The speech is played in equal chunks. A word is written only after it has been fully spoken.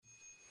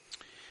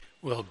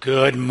Well,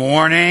 good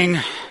morning.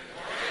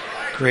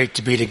 Great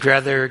to be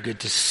together. Good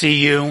to see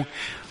you.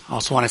 I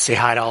also want to say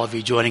hi to all of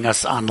you joining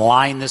us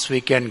online this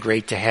weekend.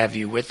 Great to have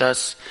you with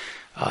us.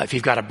 If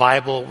you've got a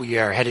Bible, we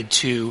are headed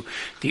to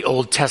the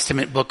Old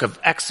Testament book of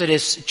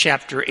Exodus,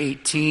 chapter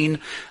 18.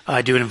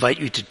 I do invite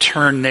you to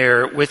turn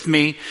there with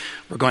me.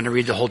 We're going to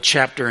read the whole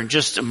chapter in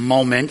just a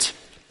moment.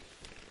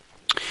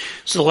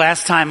 So the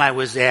last time I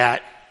was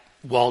at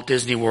Walt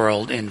Disney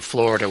World in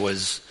Florida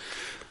was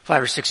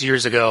 5 or 6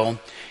 years ago.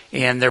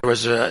 And there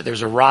was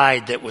a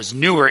ride that was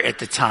newer at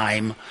the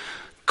time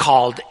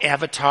called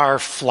Avatar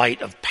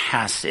Flight of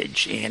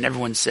Passage. And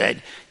everyone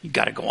said, you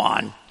got to go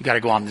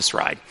on this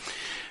ride.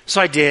 So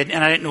I did,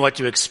 and I didn't know what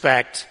to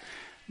expect.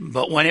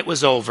 But when it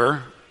was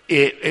over,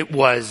 it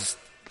was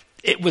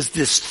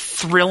this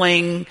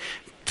thrilling,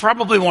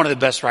 probably one of the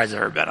best rides I've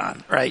ever been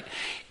on, right?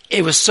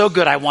 It was so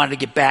good I wanted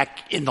to get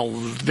back in the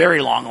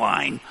very long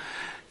line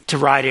to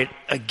ride it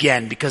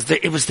again because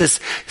it was this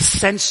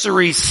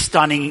sensory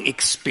stunning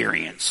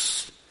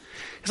experience.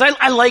 Because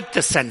I like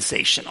the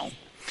sensational.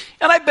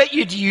 And I bet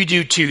you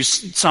do too.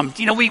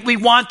 We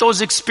want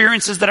those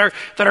experiences that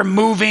are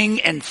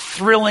moving and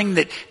thrilling,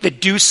 that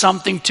do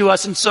something to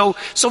us. And so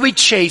we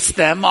chase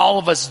them. All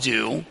of us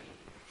do.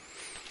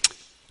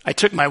 I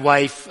took my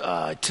wife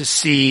to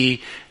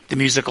see the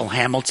musical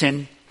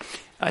Hamilton.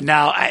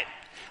 Now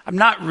I'm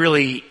not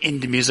really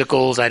into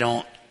musicals. I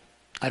don't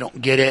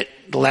get it.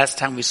 The last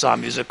time we saw a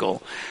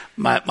musical,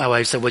 my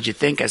wife said, "What'd you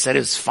think?" I said, "It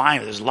was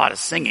fine. There's a lot of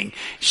singing."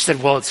 She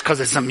said, "Well, it's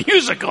because it's a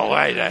musical."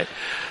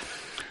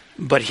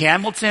 But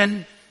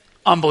Hamilton,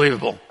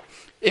 unbelievable.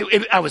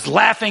 I was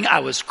laughing. I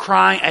was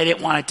crying. I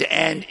didn't want it to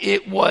end.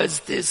 It was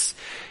this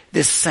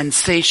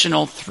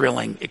sensational,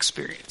 thrilling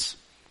experience.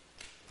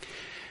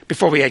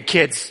 Before we had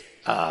kids,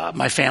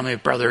 my family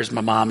of brothers,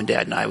 my mom and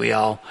dad and I,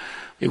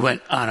 we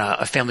went on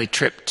a family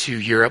trip to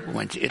Europe. We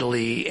went to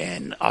Italy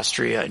and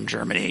Austria and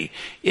Germany.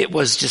 It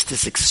was just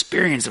this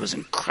experience. It was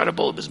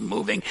incredible. It was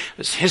moving. It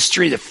was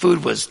history. The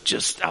food was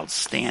just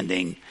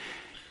outstanding.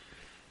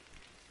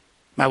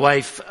 My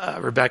wife,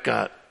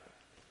 Rebecca,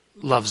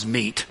 loves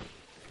meat.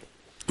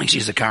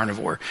 She's a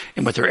carnivore.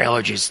 And with her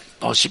allergies,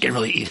 all she can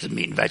really eat is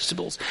meat and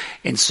vegetables.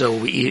 And so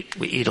we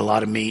eat a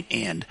lot of meat.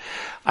 And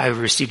I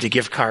received a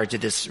gift card to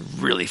this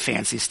really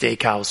fancy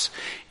steakhouse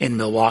in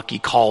Milwaukee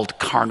called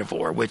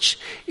Carnivore, which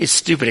is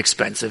stupid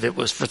expensive. It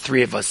was for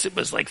three of us. It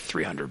was like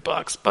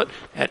 $300, but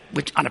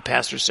on a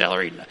pastor's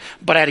salary.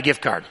 But I had a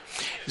gift card,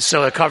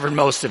 so it covered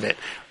most of it.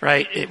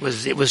 Right? It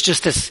was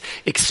just this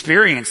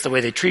experience. The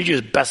way they treated you,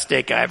 the best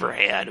steak I ever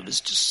had. It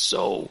was just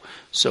so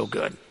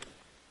good.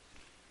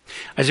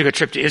 I took a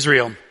trip to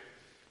Israel.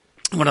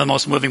 One of the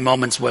most moving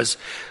moments was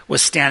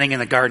standing in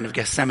the Garden of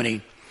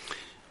Gethsemane,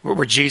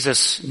 where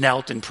Jesus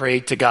knelt and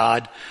prayed to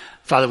God,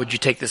 "Father, would you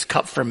take this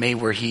cup from me?"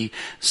 Where he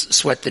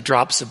sweat the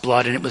drops of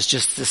blood. And it was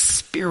just this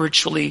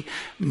spiritually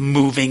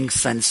moving,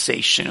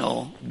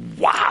 sensational,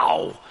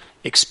 wow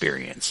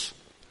experience.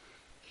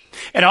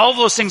 And all of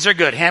those things are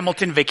good.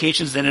 Hamilton,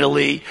 vacations in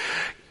Italy,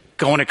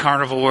 going to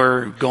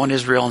Carnivore, going to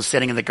Israel and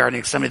standing in the Garden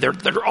of Gethsemane,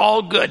 they're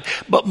all good.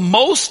 But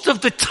most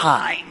of the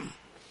time,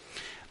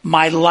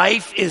 my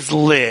life is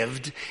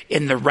lived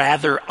in the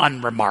rather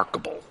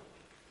unremarkable.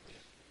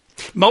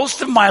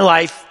 Most of my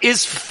life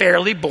is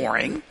fairly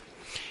boring,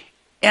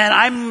 and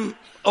I'm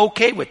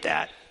okay with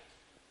that.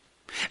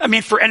 I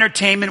mean, for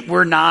entertainment,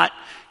 we're not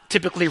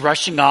typically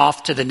rushing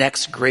off to the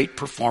next great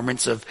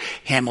performance of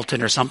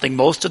Hamilton or something.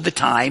 Most of the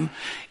time,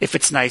 if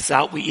it's nice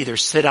out, we either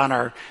sit on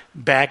our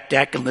back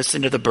deck and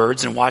listen to the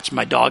birds and watch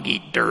my dog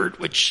eat dirt,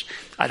 which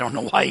I don't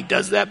know why he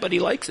does that, but he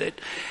likes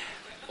it.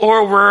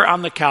 Or we're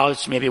on the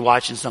couch maybe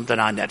watching something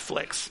on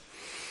Netflix.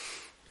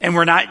 And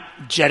we're not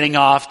jetting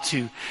off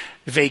to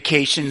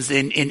vacations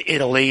in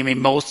Italy. I mean,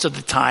 most of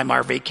the time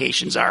our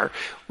vacations are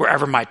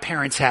wherever my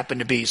parents happen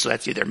to be. So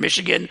that's either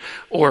Michigan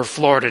or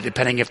Florida,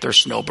 depending if they're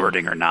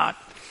snowbirding or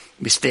not.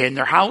 We stay in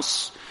their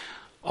house,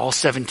 all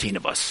 17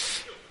 of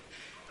us.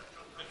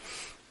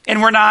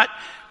 And we're not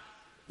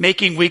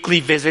making weekly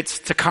visits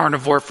to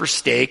Carnivore for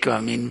steak.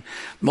 I mean,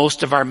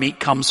 most of our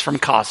meat comes from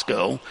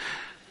Costco,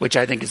 which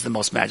I think is the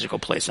most magical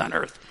place on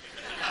earth.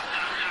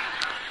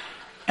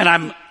 And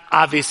I'm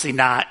obviously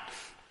not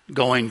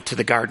going to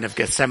the Garden of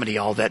Gethsemane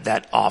all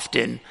that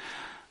often,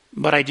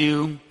 but I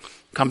do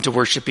come to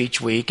worship each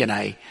week, and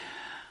I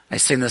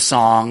sing the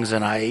songs,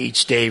 and I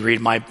each day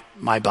read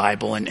my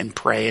Bible and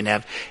pray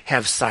and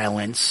have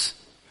silence.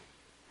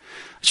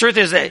 The truth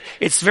is that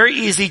it's very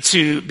easy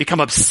to become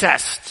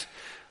obsessed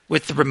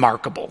with the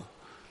remarkable,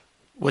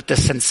 with the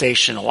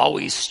sensational,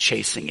 always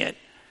chasing it.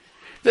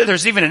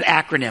 There's even an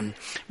acronym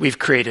we've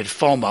created,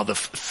 FOMO, the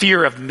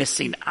fear of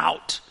missing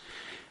out,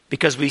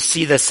 because we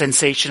see the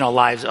sensational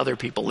lives other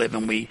people live,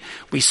 and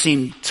we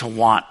seem to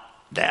want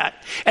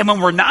that. And when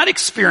we're not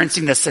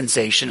experiencing the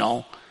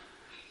sensational,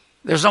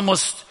 there's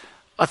almost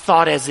a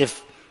thought as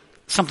if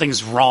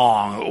something's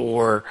wrong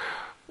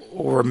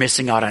or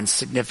missing out on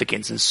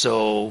significance. And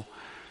so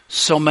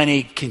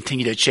many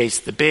continue to chase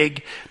the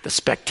big, the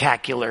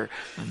spectacular,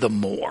 the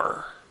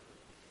more.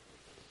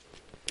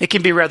 It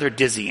can be rather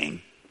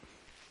dizzying.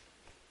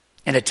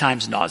 and at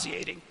times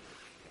nauseating.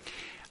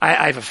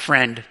 I have a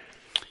friend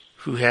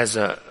who had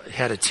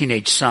a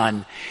teenage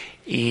son,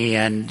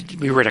 and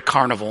we were at a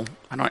carnival.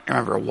 I don't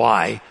remember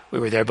why we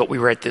were there, but we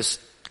were at this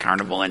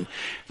carnival, and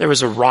there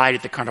was a ride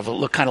at the carnival. It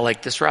looked kind of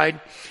like this ride,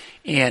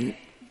 and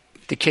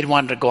the kid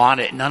wanted to go on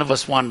it. None of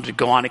us wanted to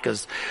go on it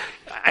because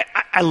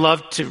I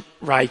love to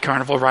ride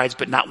carnival rides,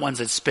 but not ones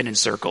that spin in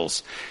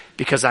circles,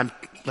 because I'm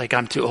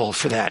too old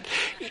for that.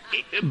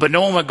 But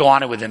no one would go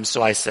on it with him,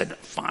 so I said,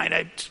 fine,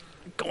 I'd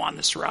go on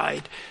this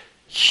ride.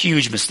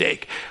 Huge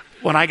mistake.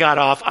 When I got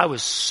off, I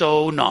was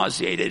so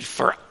nauseated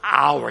for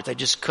hours. I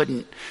just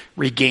couldn't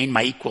regain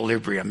my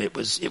equilibrium. It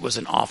was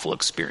an awful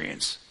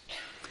experience.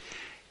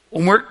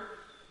 When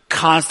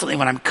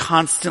I'm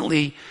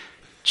constantly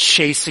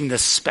chasing the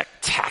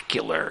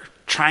spectacular,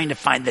 trying to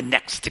find the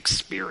next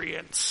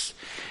experience,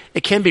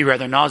 it can be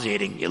rather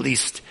nauseating, at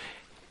least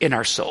in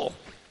our soul.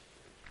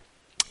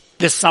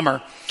 This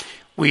summer,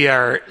 we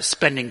are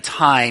spending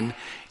time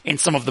in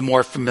some of the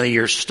more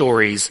familiar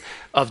stories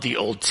of the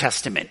Old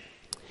Testament.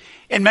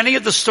 And many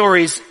of the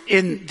stories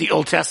in the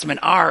Old Testament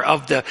are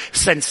of the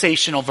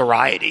sensational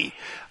variety.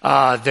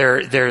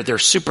 They're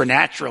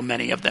supernatural,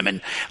 many of them.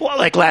 And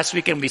like last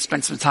weekend, we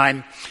spent some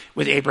time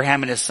with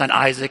Abraham and his son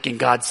Isaac, and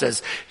God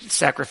says,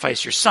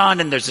 sacrifice your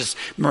son. And there's this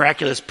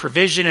miraculous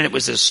provision, and it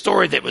was a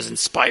story that was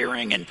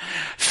inspiring, and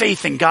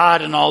faith in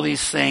God and all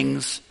these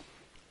things.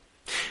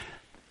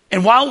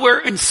 And while we're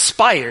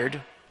inspired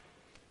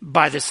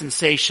by the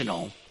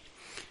sensational,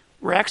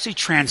 we're actually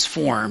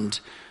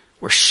transformed.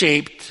 We're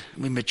shaped,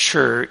 we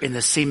mature in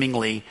the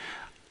seemingly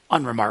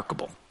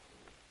unremarkable.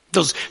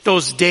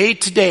 Those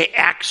day-to-day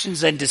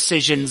actions and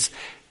decisions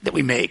that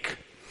we make.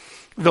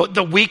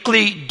 The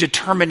weekly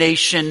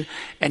determination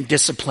and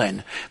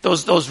discipline.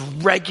 Those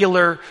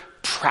regular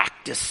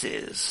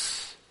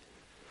practices.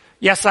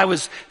 Yes, I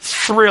was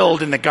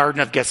thrilled in the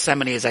Garden of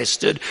Gethsemane as I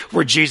stood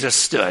where Jesus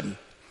stood.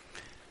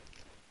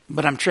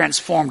 But I'm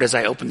transformed as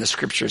I open the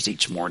scriptures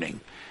each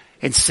morning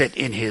and sit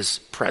in his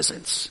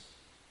presence.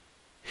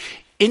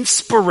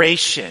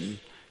 Inspiration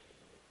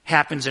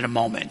happens in a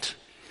moment,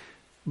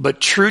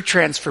 but true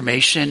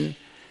transformation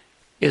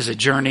is a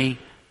journey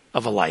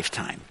of a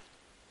lifetime.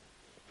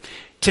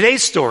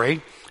 Today's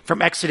story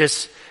from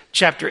Exodus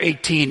chapter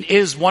 18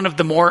 is one of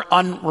the more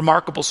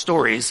unremarkable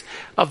stories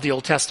of the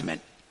Old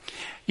Testament.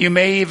 You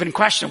may even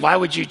question, why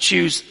would you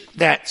choose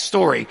that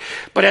story?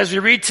 But as we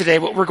read today,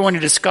 what we're going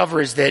to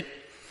discover is that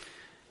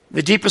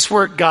the deepest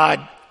work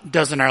God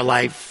does in our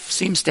life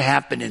seems to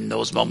happen in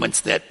those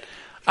moments that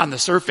on the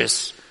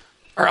surface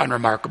are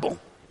unremarkable.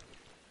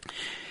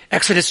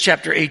 Exodus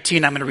chapter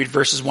 18, I'm going to read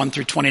verses 1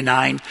 through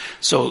 29.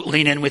 So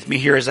lean in with me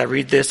here as I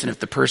read this, and if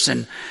the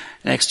person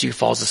next to you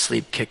falls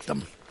asleep, kick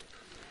them.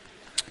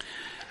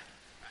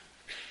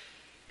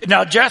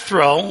 Now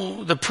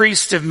Jethro, the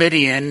priest of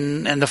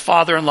Midian and the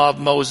father-in-law of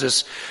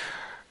Moses,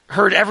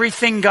 heard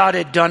everything God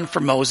had done for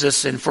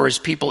Moses and for his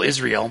people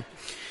Israel,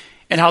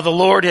 and how the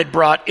Lord had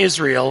brought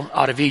Israel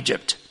out of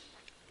Egypt.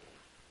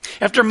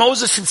 After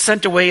Moses had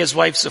sent away his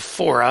wife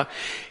Zipporah,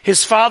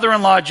 his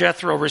father-in-law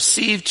Jethro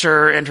received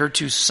her and her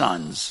 2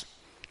 sons.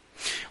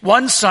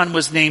 One son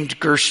was named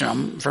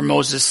Gershom, for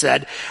Moses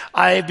said,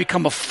 I have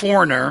become a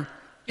foreigner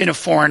in a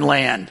foreign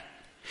land.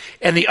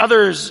 And the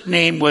other's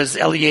name was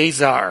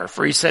Eleazar,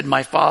 for he said,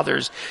 my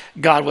father's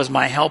God was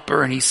my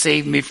helper, and he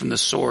saved me from the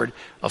sword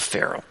of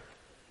Pharaoh.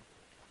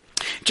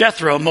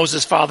 Jethro,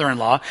 Moses'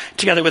 father-in-law,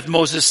 together with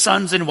Moses'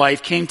 sons and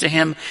wife, came to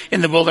him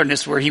in the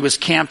wilderness where he was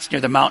camped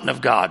near the mountain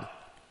of God.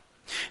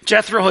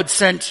 Jethro had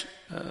sent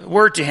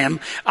word to him,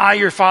 I,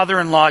 your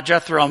father-in-law,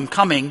 Jethro, am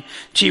coming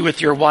to you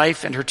with your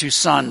wife and her 2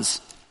 sons.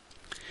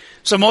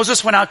 So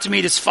Moses went out to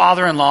meet his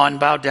father-in-law and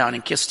bowed down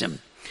and kissed him.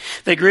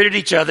 They greeted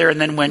each other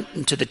and then went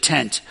into the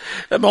tent.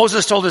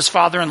 Moses told his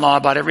father-in-law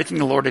about everything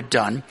the Lord had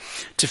done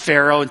to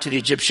Pharaoh and to the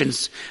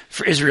Egyptians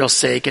for Israel's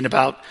sake, and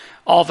about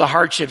all the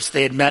hardships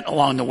they had met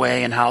along the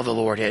way and how the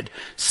Lord had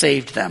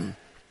saved them.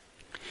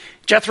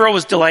 Jethro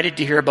was delighted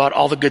to hear about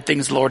all the good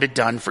things the Lord had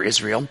done for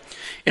Israel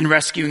in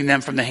rescuing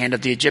them from the hand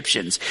of the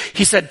Egyptians.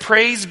 He said,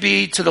 praise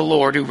be to the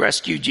Lord who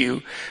rescued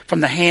you from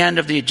the hand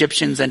of the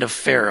Egyptians and of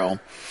Pharaoh,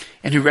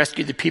 and who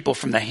rescued the people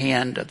from the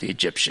hand of the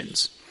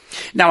Egyptians.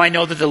 Now I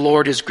know that the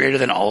Lord is greater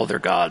than all other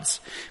gods,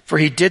 for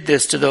he did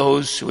this to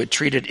those who had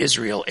treated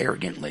Israel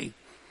arrogantly.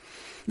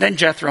 Then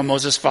Jethro,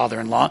 Moses'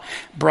 father-in-law,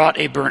 brought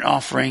a burnt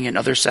offering and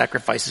other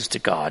sacrifices to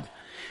God.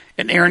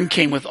 And Aaron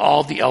came with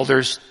all the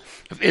elders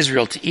of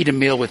Israel to eat a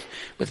meal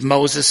with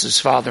Moses, his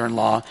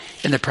father-in-law,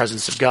 in the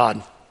presence of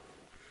God.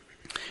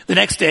 The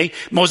next day,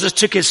 Moses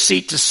took his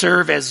seat to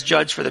serve as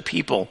judge for the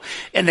people,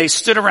 and they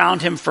stood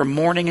around him from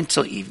morning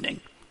until evening.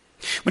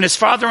 When his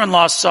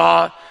father-in-law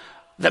saw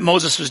that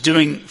Moses was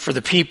doing for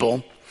the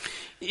people,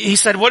 he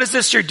said, what is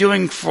this you're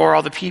doing for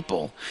all the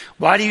people?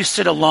 Why do you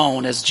sit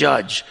alone as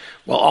judge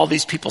while all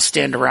these people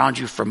stand around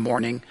you from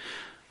morning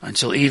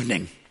until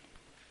evening?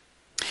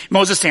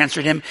 Moses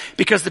answered him,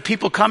 because the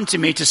people come to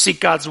me to seek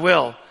God's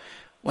will.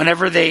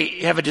 Whenever they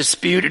have a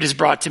dispute, it is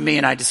brought to me,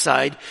 and I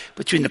decide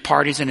between the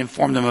parties and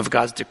inform them of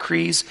God's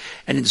decrees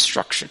and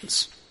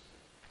instructions.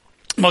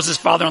 Moses'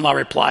 father-in-law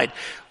replied,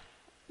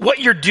 "What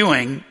you're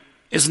doing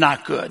is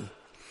not good.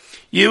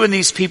 You and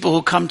these people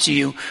who come to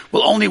you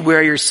will only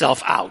wear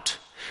yourself out.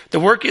 The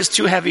work is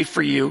too heavy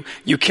for you.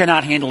 You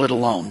cannot handle it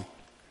alone.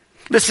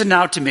 Listen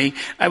now to me.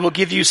 I will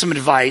give you some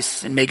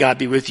advice, and may God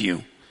be with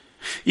you.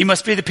 You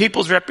must be the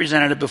people's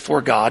representative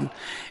before God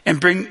and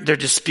bring their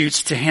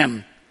disputes to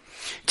him.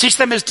 Teach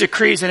them his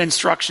decrees and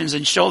instructions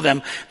and show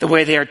them the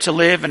way they are to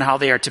live and how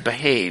they are to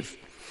behave.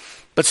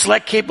 But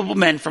select capable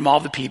men from all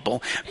the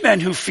people, men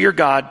who fear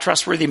God,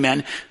 trustworthy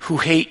men who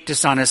hate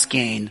dishonest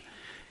gain,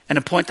 and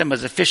appoint them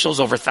as officials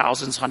over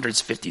thousands, hundreds,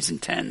 fifties,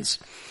 and tens.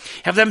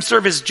 Have them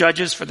serve as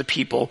judges for the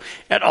people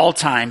at all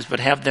times, but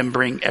have them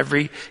bring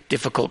every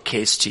difficult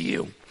case to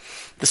you.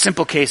 The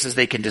simple cases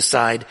they can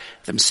decide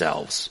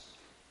themselves.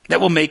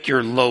 That will make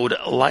your load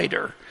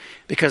lighter,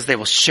 because they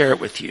will share it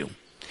with you.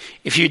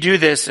 If you do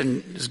this,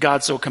 and as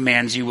God so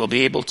commands, you will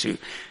be able to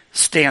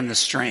stand the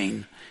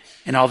strain,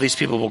 and all these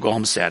people will go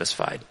home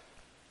satisfied."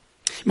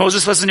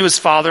 Moses listened to his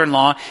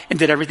father-in-law and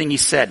did everything he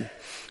said.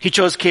 He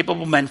chose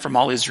capable men from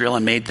all Israel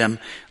and made them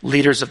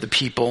leaders of the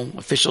people,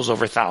 officials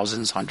over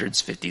thousands,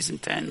 hundreds, fifties,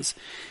 and tens.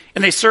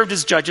 And they served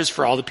as judges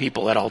for all the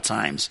people at all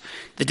times.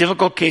 The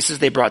difficult cases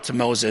they brought to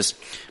Moses,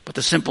 but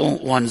the simple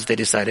ones they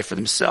decided for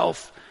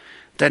themselves.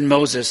 Then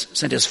Moses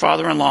sent his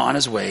father-in-law on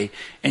his way,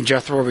 and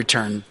Jethro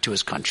returned to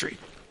his country.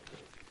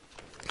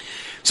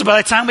 So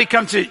by the time we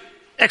come to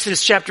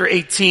Exodus chapter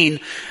 18,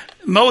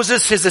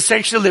 Moses has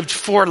essentially lived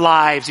 4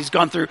 lives. He's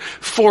gone through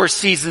 4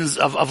 seasons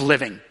of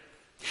living.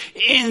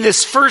 In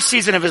this first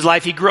season of his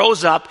life, he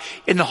grows up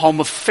in the home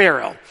of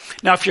Pharaoh.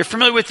 Now, if you're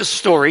familiar with the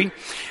story,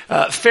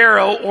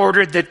 Pharaoh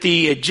ordered that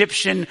the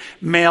Egyptian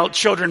male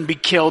children be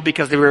killed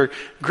because they were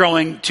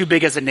growing too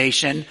big as a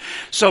nation.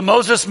 So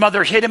Moses'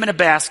 mother hid him in a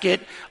basket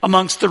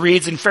amongst the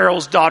reeds, and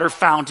Pharaoh's daughter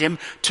found him,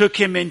 took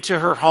him into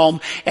her home,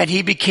 and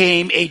he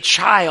became a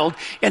child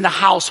in the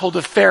household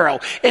of Pharaoh.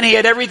 And he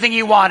had everything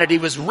he wanted. He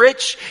was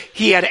rich.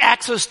 He had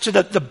access to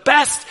the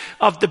best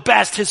of the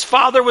best. His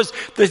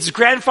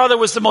grandfather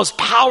was the most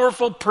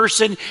powerful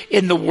person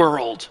in the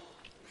world.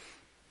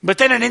 But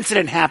then an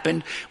incident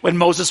happened when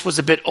Moses was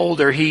a bit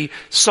older. He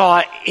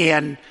saw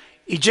an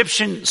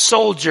Egyptian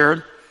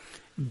soldier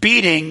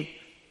beating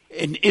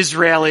an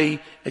Israeli,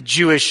 a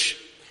Jewish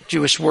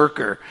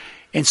worker.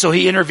 And so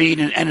he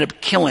intervened and ended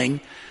up killing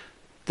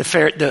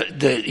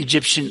the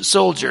Egyptian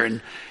soldier.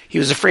 And he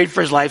was afraid for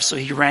his life, so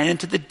he ran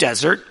into the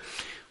desert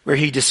where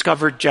he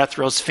discovered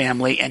Jethro's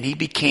family, and he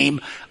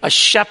became a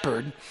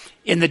shepherd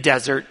in the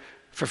desert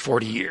for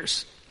 40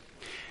 years.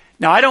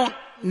 Now, I don't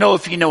know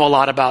if you know a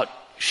lot about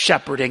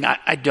shepherding.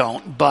 I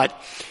don't, but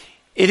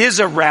it is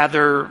a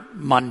rather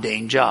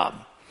mundane job.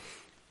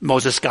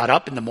 Moses got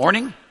up in the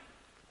morning,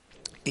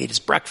 ate his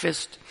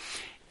breakfast,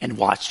 and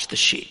watched the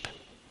sheep.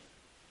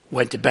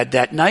 Went to bed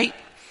that night,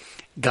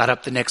 got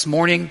up the next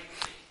morning,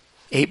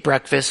 ate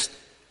breakfast,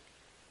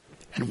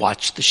 and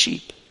watched the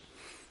sheep.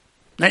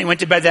 Then he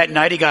went to bed that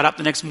night, he got up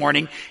the next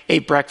morning,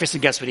 ate breakfast,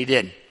 and guess what he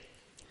did?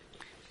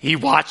 He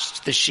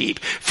watched the sheep.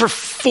 For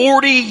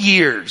 40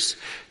 years,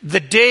 the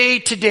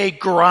day-to-day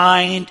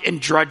grind and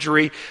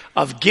drudgery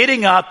of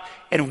getting up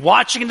and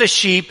watching the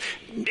sheep.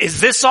 Is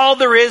this all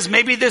there is?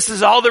 Maybe this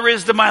is all there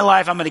is to my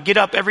life. I'm going to get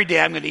up every day,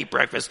 I'm going to eat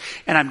breakfast,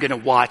 and I'm going to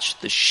watch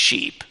the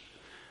sheep.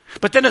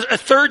 But then a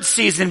third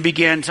season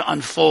began to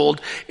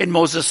unfold in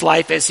Moses'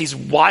 life as he's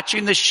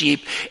watching the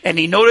sheep, and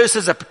he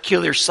notices a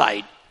peculiar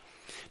sight.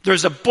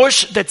 There's a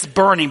bush that's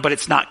burning, but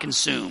it's not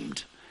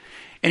consumed.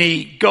 And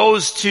he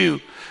goes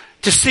to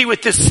see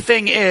what this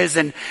thing is.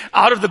 And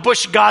out of the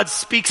bush, God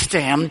speaks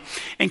to him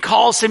and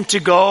calls him to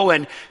go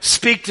and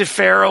speak to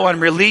Pharaoh and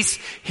release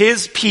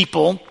his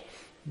people,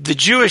 the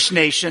Jewish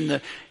nation,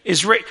 the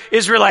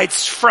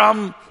Israelites,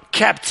 from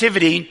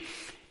captivity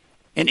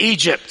in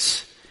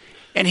Egypt.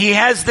 And he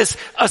has this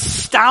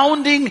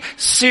astounding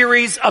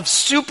series of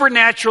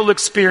supernatural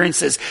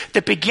experiences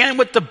that began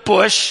with the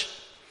bush.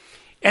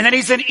 And then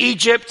he's in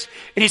Egypt,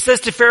 and he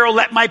says to Pharaoh,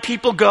 "Let my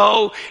people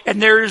go." And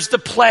there's the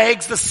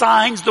plagues, the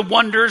signs, the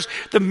wonders,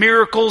 the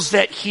miracles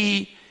that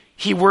he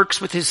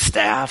works with his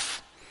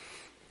staff.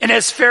 And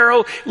as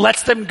Pharaoh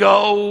lets them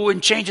go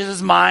and changes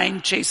his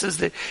mind, chases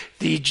the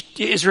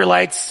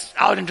Israelites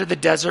out into the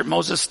desert,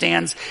 Moses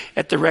stands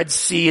at the Red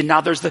Sea, and now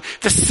there's the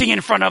sea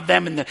in front of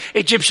them and the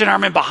Egyptian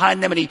army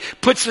behind them, and he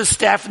puts his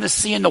staff in the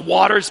sea and the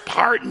waters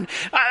part. And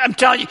I'm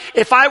telling you,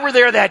 if I were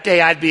there that day,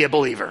 I'd be a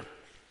believer.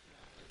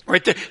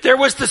 Right? There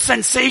was the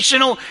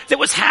sensational that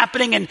was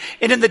happening, and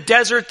in the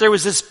desert there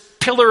was this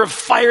pillar of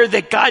fire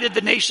that guided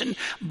the nation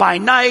by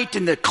night,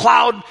 and a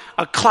cloud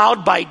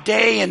by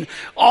day, and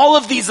all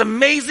of these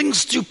amazing,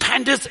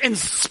 stupendous,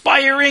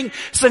 inspiring,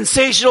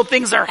 sensational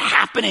things are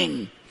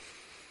happening.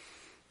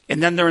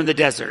 And then they're in the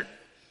desert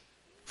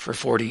for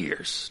 40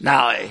 years.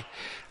 Now,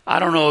 I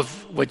don't know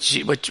if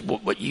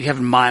what you have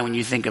in mind when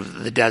you think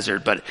of the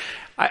desert, but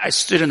I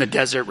stood in the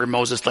desert where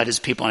Moses led his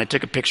people, and I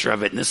took a picture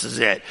of it, and this is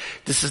it.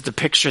 This is the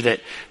picture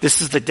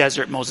this is the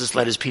desert Moses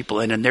led his people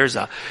in, and there's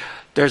a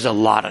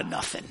lot of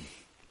nothing.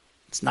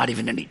 It's not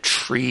even any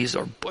trees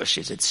or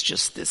bushes. It's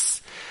just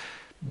this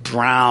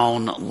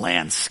brown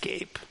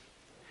landscape.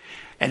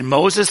 And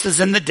Moses is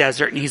in the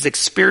desert and he's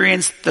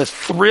experienced the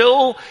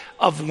thrill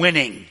of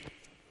winning.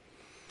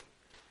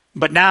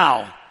 But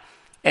now,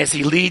 as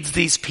he leads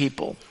these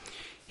people,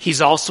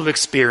 he's also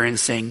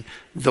experiencing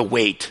the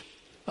weight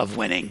of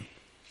winning.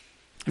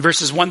 In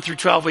verses 1 through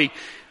 12, we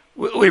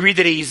read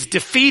that he's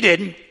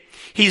defeated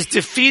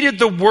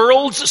the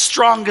world's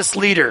strongest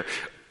leader,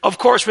 of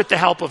course with the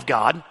help of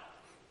God.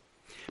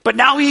 But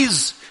now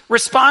he's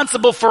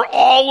responsible for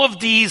all of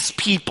these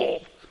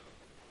people.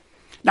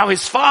 Now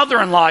his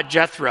father-in-law,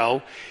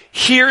 Jethro,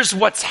 hears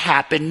what's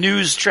happened.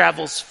 News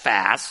travels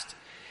fast.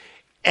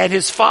 And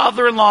his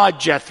father-in-law,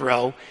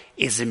 Jethro,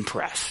 is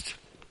impressed.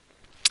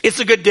 It's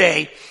a good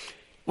day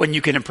when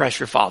you can impress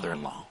your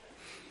father-in-law.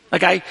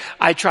 Like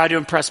I try to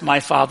impress my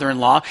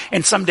father-in-law,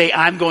 and someday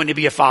I'm going to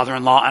be a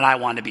father-in-law and I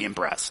want to be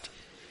impressed.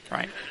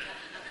 Right?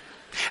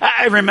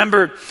 I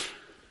remember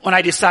when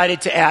I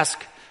decided to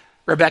ask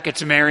Rebecca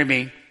to marry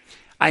me,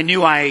 I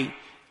knew I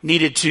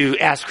needed to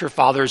ask her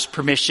father's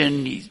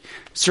permission. He's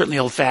certainly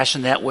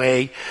old-fashioned that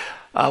way.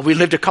 We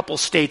lived a couple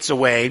states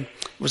away. It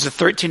was a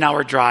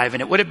 13-hour drive,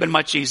 and it would have been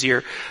much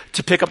easier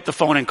to pick up the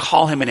phone and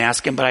call him and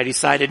ask him, but I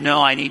decided,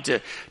 no, I need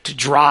to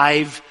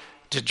drive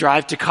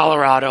to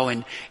Colorado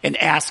and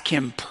ask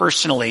him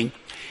personally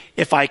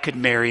if I could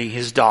marry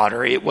his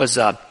daughter. It was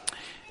a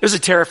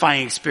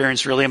terrifying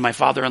experience, really. My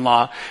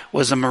father-in-law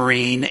was a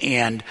Marine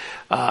and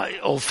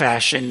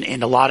old-fashioned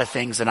and a lot of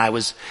things, and I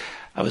was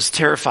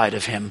terrified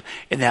of him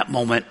in that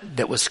moment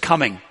that was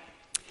coming.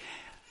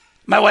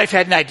 My wife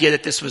had an idea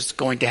that this was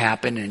going to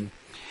happen, and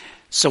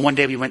so one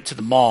day we went to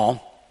the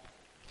mall.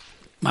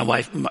 My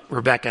wife,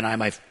 Rebecca, and I,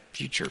 my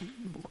future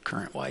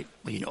current wife,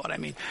 well, you know what I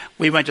mean.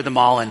 We went to the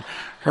mall, and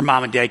her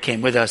mom and dad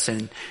came with us,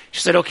 and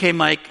she said, okay,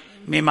 Mike,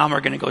 me and mom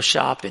are going to go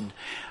shop, and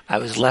I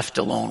was left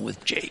alone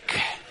with Jake.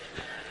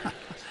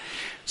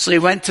 So we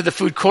went to the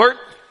food court.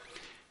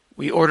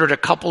 We ordered a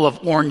couple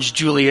of Orange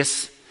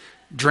Julius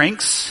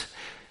drinks,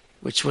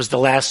 which was the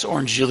last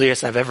Orange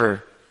Julius I've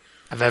ever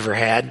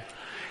had.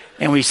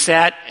 And we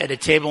sat at a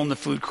table in the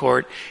food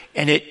court,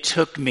 and it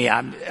took me,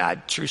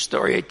 true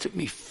story, it took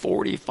me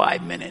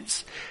 45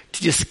 minutes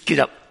to just get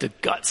up the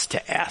guts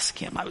to ask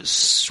him. I was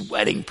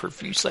sweating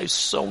profusely. I was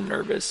so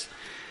nervous.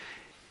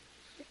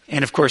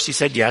 And of course he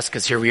said yes,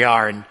 because here we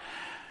are. And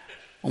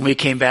when we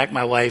came back,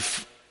 my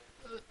wife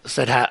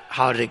said,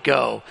 how did it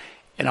go?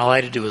 And all I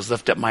had to do was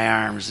lift up my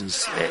arms. And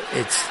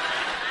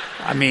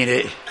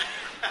it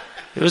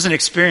was an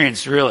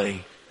experience,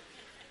 really.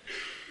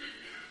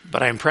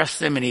 But I impressed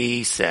him, and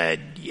he said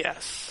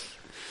yes.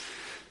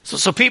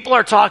 So people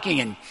are talking,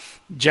 and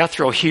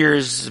Jethro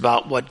hears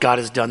about what God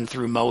has done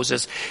through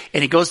Moses,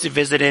 and he goes to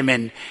visit him,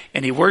 and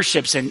he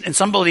worships. And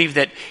some believe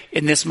that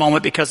in this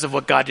moment, because of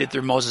what God did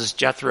through Moses,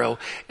 Jethro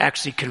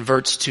actually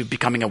converts to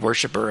becoming a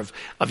worshiper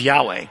of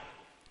Yahweh.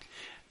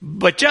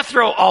 But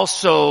Jethro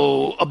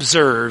also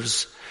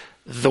observes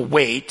the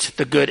weight,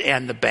 the good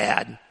and the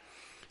bad,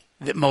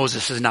 that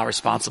Moses is now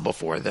responsible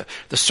for. The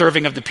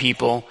serving of the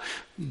people,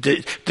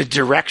 the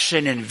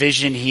direction and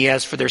vision he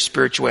has for their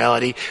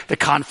spirituality, the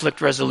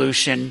conflict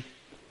resolution.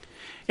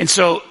 And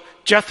so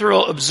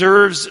Jethro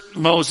observes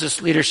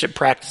Moses' leadership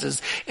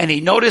practices, and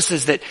he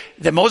notices that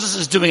Moses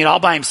is doing it all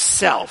by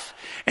himself.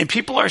 And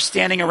people are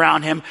standing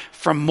around him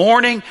from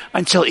morning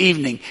until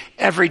evening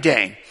every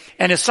day.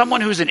 And as someone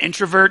who's an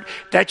introvert,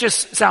 that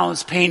just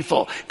sounds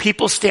painful.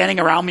 People standing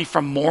around me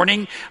from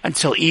morning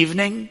until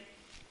evening.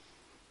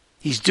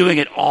 He's doing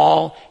it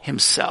all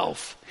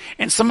himself.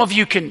 And some of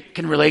you can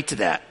relate to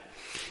that,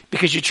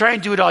 because you try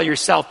and do it all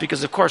yourself,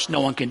 because of course no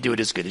one can do it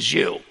as good as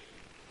you.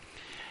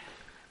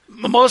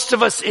 Most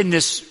of us in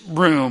this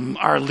room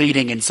are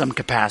leading in some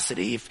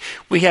capacity. If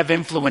we have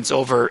influence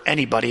over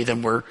anybody,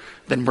 then we're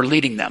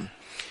leading them.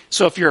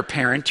 So if you're a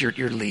parent,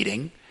 you're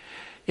leading.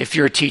 If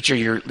you're a teacher,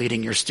 you're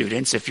leading your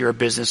students. If you're a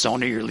business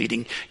owner, you're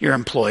leading your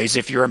employees.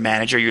 If you're a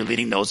manager, you're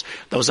leading those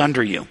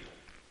under you.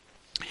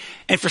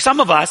 And for some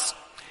of us,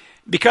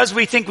 because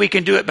we think we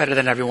can do it better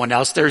than everyone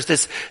else, there's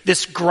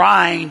this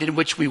grind in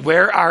which we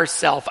wear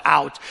ourselves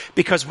out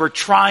because we're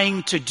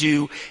trying to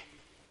do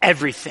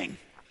everything.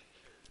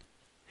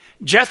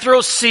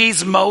 Jethro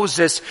sees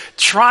Moses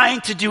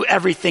trying to do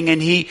everything,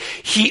 and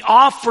he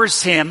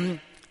offers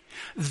him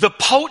the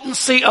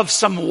potency of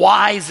some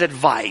wise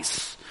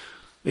advice.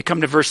 We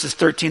come to verses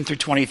 13 through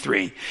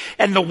 23.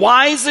 And the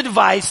wise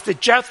advice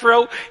that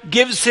Jethro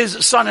gives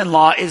his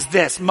son-in-law is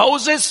this: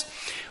 Moses,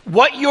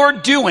 what you're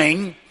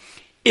doing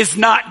is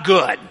not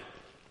good.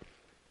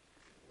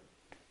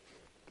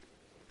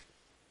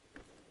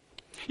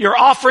 You're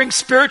offering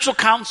spiritual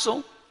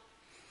counsel.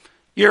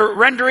 You're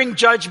rendering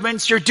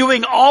judgments. You're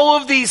doing all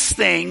of these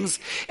things,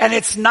 and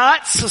it's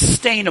not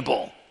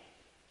sustainable.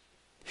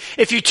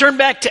 If you turn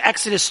back to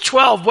Exodus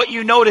 12, what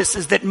you notice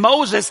is that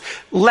Moses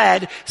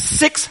led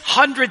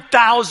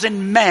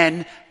 600,000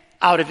 men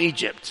out of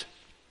Egypt.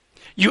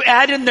 You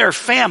add in their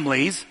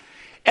families,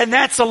 and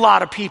that's a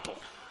lot of people.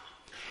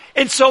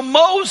 And so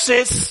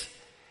Moses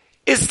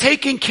is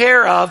taking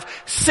care of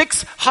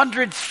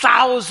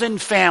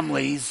 600,000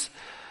 families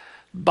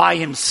by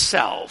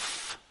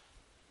himself.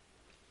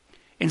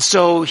 And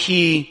so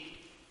he's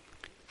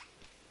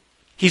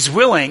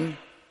willing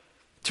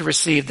to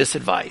receive this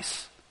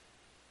advice.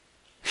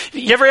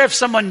 You ever have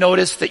someone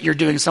notice that you're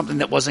doing something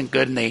that wasn't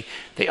good and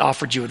they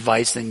offered you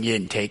advice and you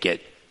didn't take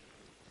it?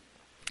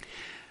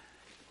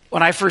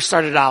 When I first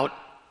started out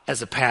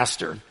as a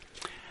pastor,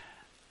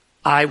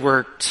 I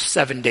worked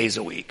 7 days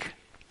a week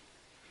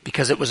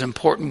because it was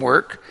important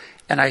work.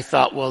 And I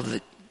thought, well,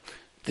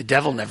 the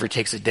devil never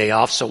takes a day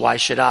off, so why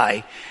should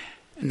I?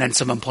 And then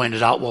someone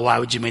pointed out, well, why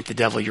would you make the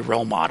devil your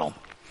role model?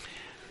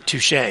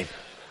 Touché.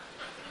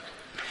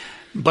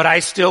 But I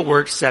still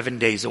worked 7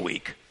 days a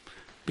week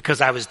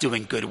because I was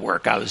doing good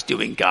work. I was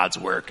doing God's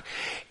work.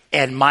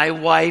 And my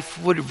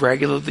wife would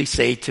regularly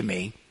say to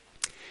me,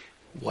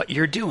 what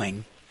you're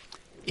doing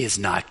is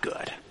not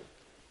good.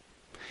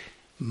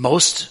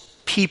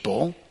 Most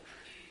people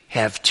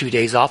have 2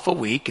 days off a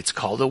week. It's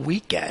called a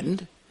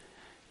weekend.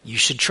 You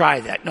should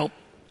try that. Nope.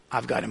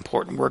 I've got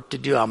important work to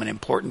do. I'm an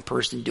important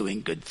person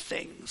doing good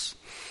things.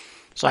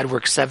 So I'd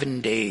work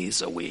 7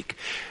 days a week.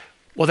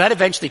 Well, that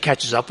eventually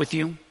catches up with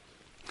you.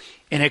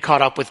 And it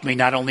caught up with me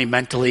not only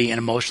mentally and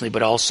emotionally,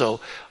 but also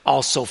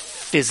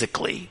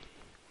physically.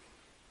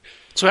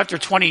 So after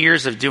 20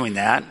 years of doing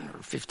that,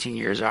 or 15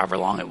 years, however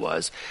long it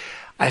was,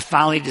 I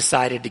finally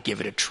decided to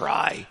give it a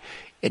try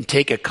and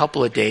take a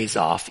couple of days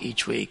off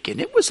each week. And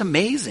it was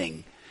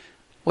amazing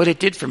what it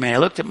did for me. I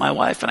looked at my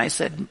wife and I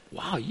said,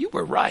 wow, you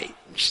were right.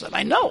 She said,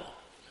 I know.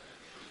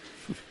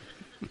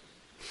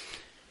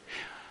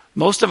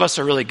 Most of us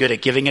are really good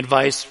at giving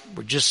advice.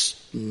 We're just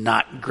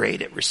not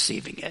great at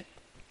receiving it.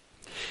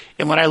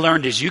 And what I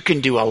learned is you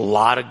can do a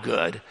lot of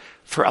good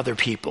for other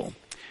people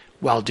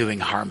while doing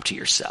harm to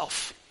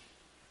yourself.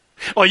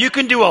 Or you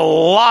can do a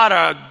lot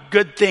of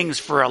good things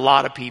for a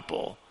lot of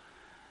people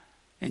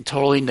and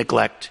totally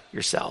neglect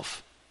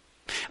yourself.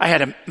 I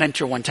had a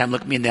mentor one time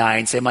look me in the eye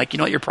and say, Mike, you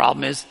know what your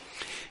problem is?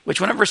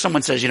 Which whenever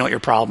someone says, you know what your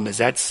problem is,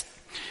 that's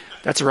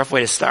a rough way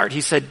to start.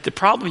 He said, the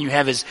problem you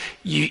have is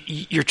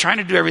you're trying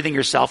to do everything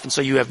yourself, and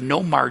so you have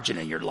no margin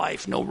in your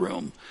life, no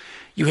room.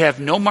 You have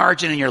no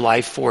margin in your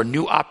life for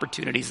new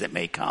opportunities that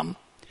may come.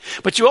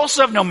 But you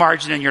also have no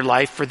margin in your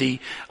life for the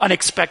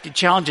unexpected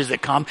challenges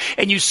that come.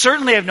 And you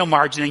certainly have no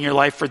margin in your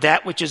life for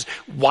that which is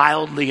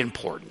wildly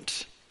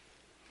important.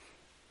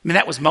 I mean,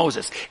 that was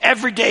Moses.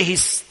 Every day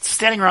he's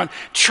standing around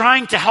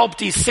trying to help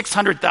these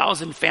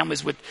 600,000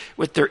 families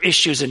with their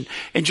issues. And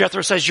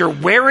Jethro says, you're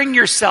wearing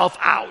yourself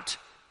out.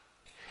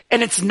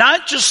 And it's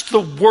not just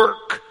the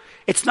work.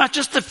 It's not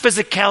just the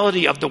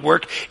physicality of the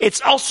work.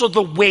 It's also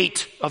the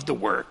weight of the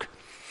work.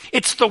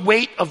 It's the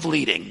weight of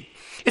leading.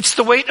 It's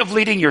the weight of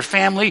leading your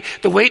family,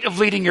 the weight of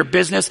leading your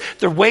business,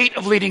 the weight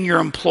of leading your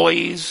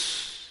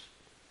employees.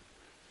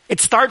 It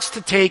starts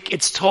to take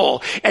its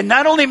toll. And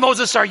not only,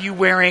 Moses, are you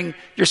wearing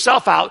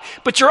yourself out,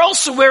 but you're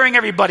also wearing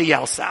everybody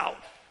else out.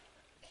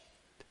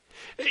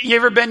 You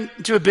ever been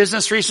to a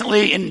business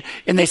recently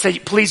and they say,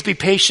 please be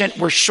patient,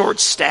 we're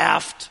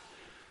short-staffed?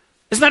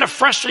 Isn't that a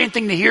frustrating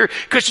thing to hear?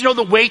 Because you know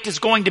the wait is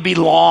going to be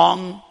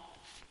long.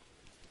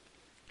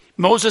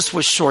 Moses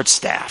was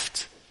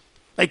short-staffed.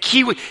 Like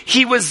he was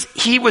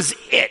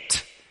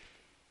it.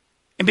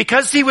 And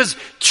because he was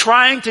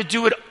trying to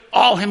do it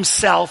all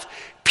himself,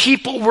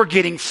 people were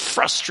getting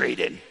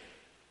frustrated.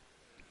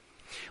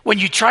 When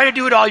you try to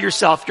do it all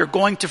yourself, you're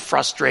going to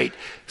frustrate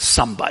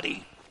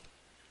somebody.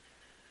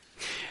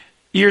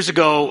 Years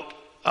ago,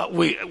 I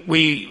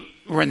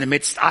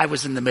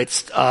was in the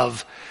midst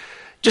of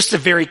just a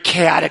very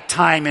chaotic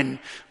time in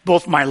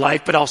both my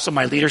life, but also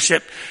my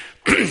leadership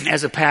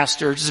as a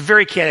pastor. Just a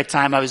very chaotic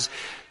time. I was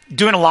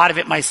doing a lot of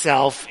it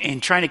myself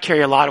and trying to carry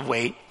a lot of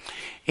weight.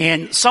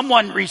 And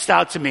someone reached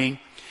out to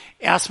me,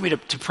 asked me to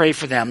pray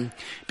for them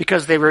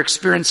because they were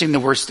experiencing the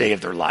worst day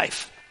of their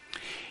life.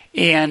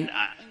 And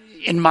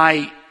in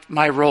my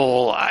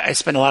role, I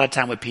spend a lot of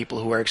time with people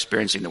who are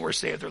experiencing the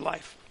worst day of their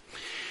life.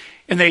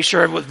 And they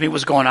shared with me what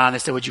was going on. They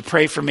said, would you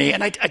pray for me?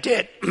 And I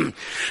did.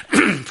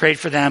 Prayed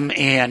for them.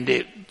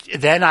 And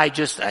then I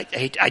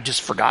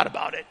just forgot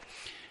about it.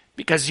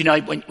 Because, you know,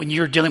 when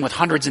you're dealing with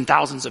hundreds and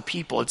thousands of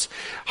people, it's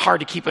hard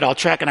to keep it all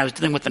track. And I was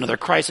dealing with another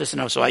crisis.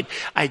 And so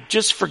I'd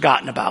just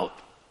forgotten about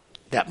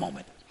that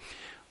moment.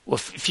 Well, a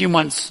few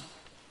months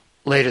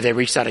later, they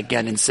reached out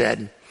again and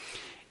said,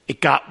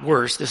 it got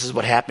worse. This is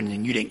what happened.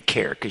 And you didn't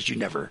care because you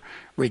never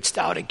reached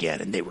out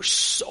again. And they were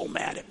so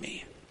mad at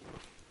me.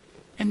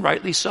 And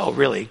rightly so,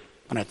 really,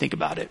 when I think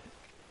about it.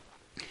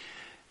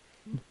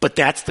 But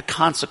that's the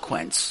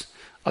consequence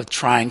of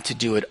trying to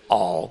do it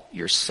all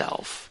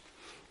yourself.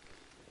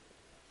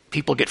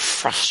 People get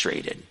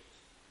frustrated.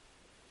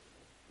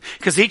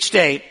 Because each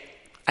day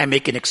I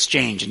make an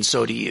exchange, and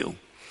so do you.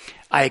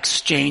 I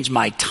exchange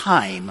my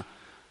time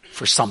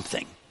for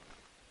something.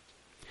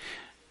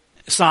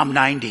 Psalm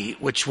 90,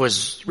 which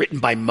was written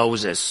by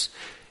Moses,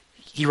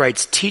 he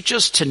writes, teach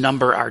us to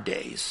number our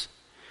days,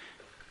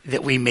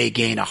 that we may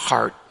gain a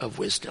heart of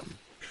wisdom.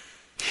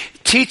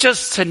 Teach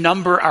us to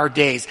number our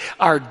days.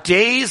 Our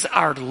days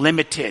are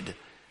limited.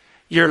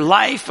 Your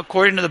life,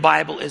 according to the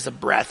Bible, is a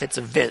breath. It's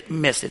a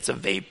mist. It's a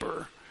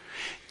vapor.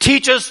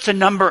 Teach us to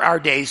number our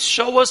days.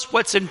 Show us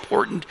what's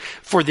important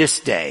for this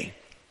day.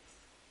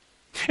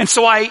 And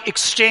so I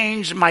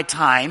exchange my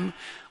time.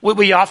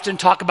 We often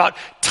talk about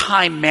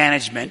time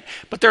management,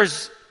 but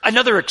there's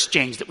another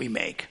exchange that we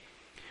make.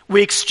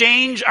 We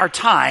exchange our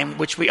time,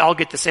 which we all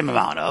get the same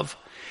amount of,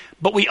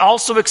 but we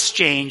also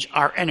exchange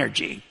our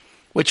energy,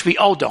 which we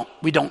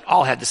don't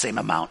all have the same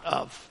amount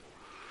of.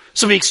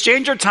 So we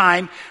exchange our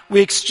time,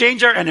 we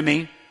exchange our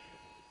enemy.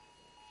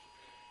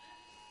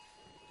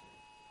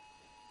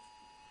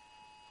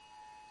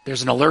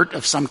 There's an alert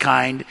of some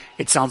kind.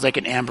 It sounds like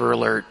an Amber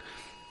Alert.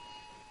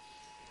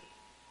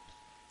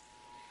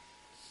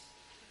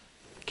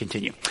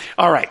 Continue.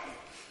 All right.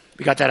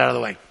 We got that out of the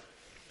way.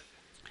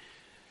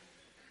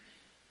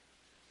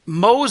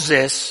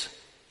 Moses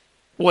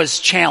was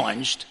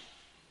challenged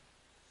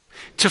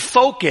to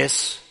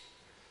focus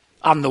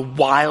on the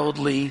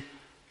wildly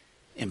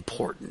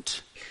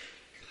important.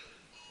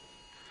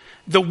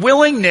 The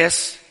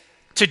willingness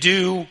to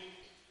do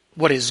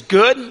what is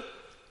good,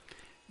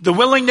 the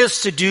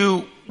willingness to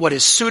do what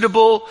is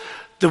suitable,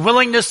 the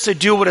willingness to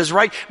do what is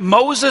right.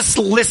 Moses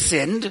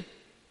listened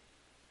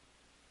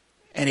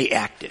and he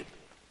acted.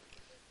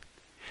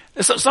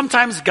 So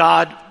sometimes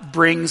God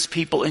brings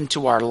people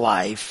into our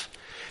life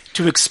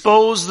to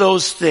expose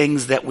those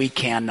things that we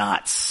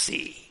cannot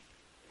see.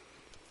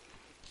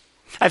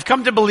 I've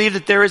come to believe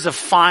that there is a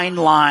fine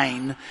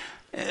line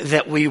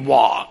that we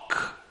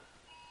walk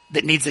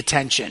that needs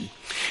attention.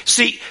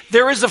 See,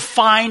 there is a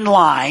fine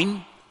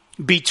line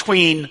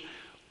between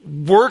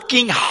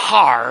working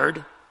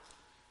hard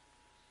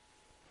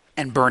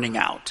and burning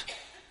out.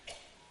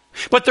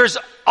 But there's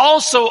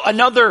also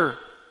another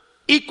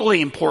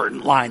equally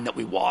important line that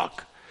we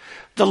walk.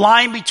 The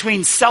line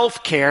between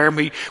self-care,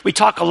 and we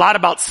talk a lot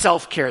about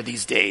self-care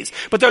these days.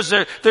 But there's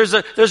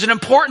an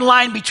important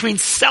line between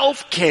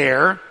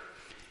self-care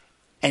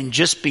and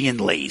just being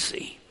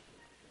lazy,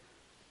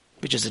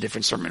 which is a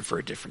different sermon for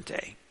a different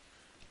day.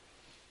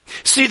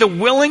 See, the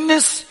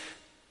willingness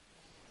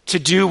to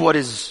do what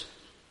is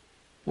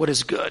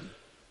good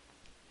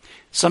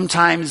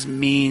sometimes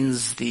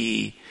means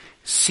the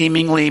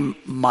seemingly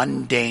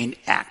mundane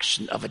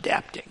action of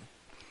adapting.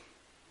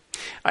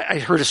 I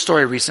heard a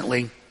story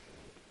recently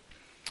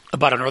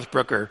about a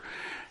Northbrooker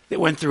that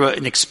went through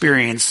an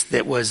experience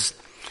that was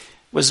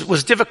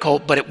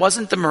difficult, but it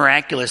wasn't the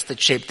miraculous that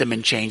shaped them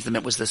and changed them.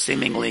 It was the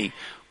seemingly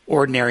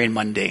ordinary and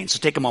mundane. So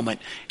take a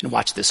moment and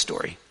watch this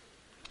story.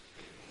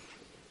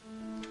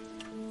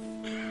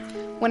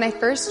 When I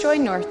first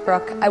joined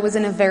Northbrook, I was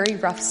in a very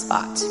rough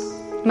spot.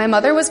 My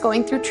mother was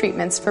going through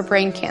treatments for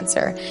brain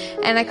cancer,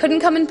 and I couldn't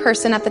come in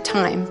person at the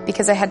time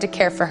because I had to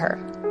care for her.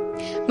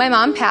 My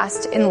mom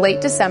passed in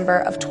late December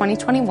of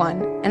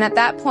 2021, and at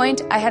that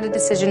point, I had a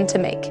decision to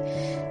make: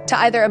 to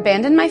either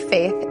abandon my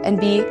faith and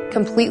be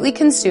completely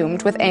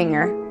consumed with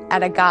anger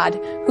at a God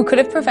who could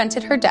have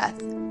prevented her death,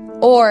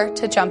 or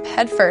to jump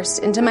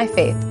headfirst into my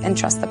faith and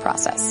trust the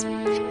process.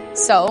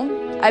 So,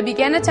 I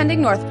began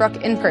attending Northbrook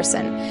in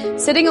person,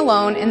 sitting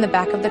alone in the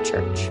back of the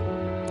church.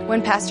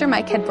 When Pastor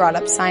Mike had brought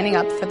up signing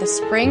up for the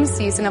spring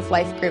season of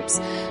life groups,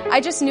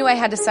 I just knew I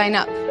had to sign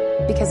up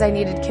because I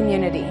needed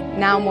community,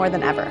 now more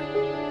than ever.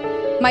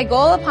 My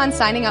goal upon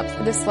signing up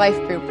for this life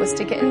group was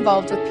to get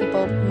involved with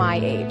people my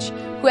age,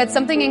 who had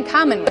something in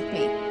common with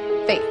me: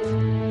 faith.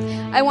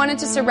 I wanted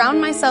to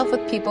surround myself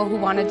with people who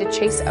wanted to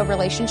chase a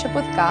relationship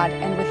with God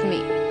and with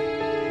me.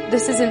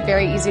 This isn't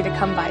very easy to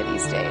come by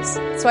these days,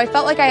 so I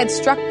felt like I had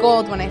struck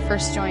gold when I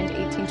first joined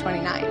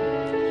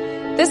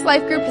 1829. This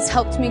life group has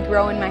helped me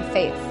grow in my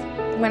faith.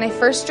 When I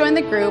first joined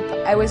the group,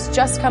 I was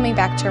just coming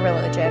back to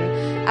religion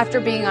after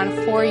being on a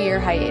 4-year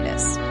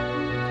hiatus.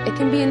 It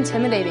can be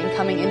intimidating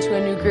coming into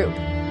a new group.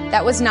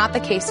 That was not the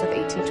case with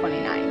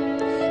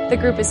 1829. The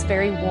group is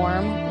very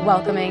warm,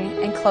 welcoming,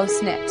 and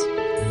close-knit.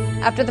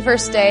 After the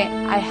first day,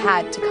 I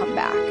had to come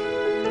back.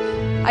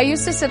 I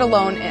used to sit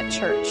alone at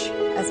church,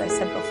 as I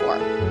said before.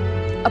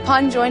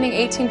 Upon joining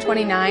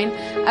 1829,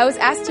 I was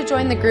asked to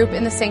join the group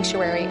in the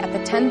sanctuary at the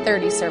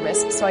 10:30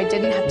 service so I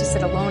didn't have to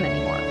sit alone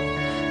anymore.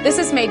 This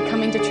has made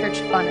coming to church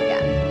fun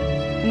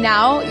again.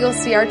 Now you'll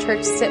see our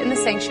church sit in the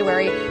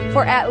sanctuary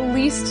for at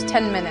least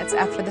 10 minutes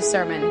after the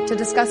sermon to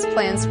discuss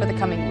plans for the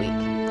coming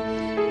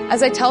week.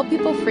 As I tell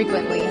people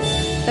frequently,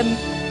 the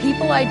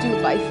people I do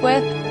life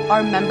with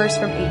are members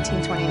from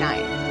 1829.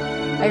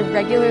 I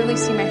regularly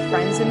see my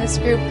friends in this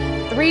group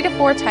 3 to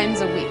 4 times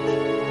a week.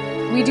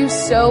 We do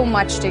so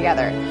much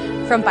together,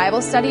 from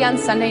Bible study on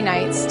Sunday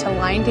nights to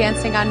line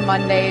dancing on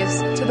Mondays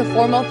to the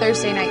formal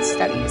Thursday night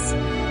studies.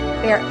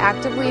 They are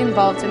actively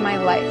involved in my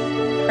life,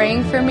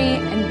 praying for me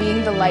and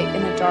being the light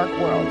in a dark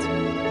world.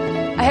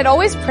 I had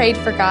always prayed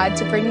for God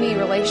to bring me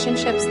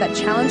relationships that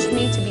challenged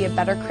me to be a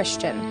better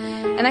Christian,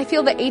 and I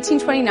feel that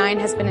 1829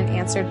 has been an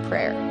answered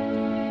prayer.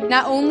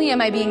 Not only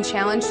am I being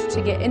challenged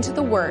to get into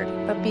the Word,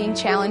 but being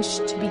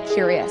challenged to be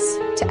curious,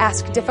 to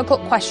ask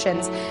difficult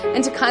questions,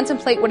 and to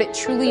contemplate what it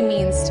truly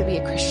means to be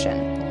a Christian.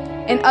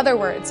 In other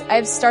words, I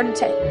have started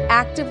to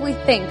actively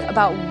think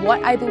about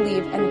what I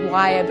believe and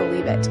why I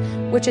believe it,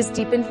 which has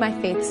deepened my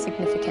faith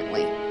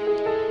significantly.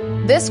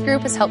 This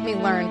group has helped me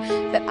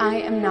learn that I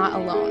am not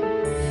alone.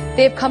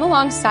 They have come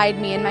alongside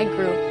me in my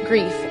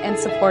grief and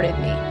supported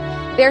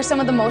me. They are some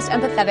of the most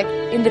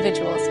empathetic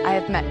individuals I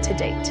have met to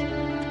date.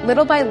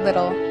 Little by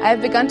little, I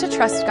have begun to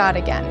trust God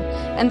again,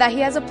 and that He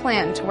has a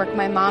plan to work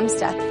my mom's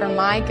death for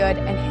my good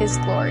and His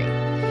glory.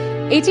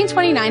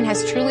 1829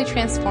 has truly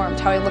transformed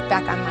how I look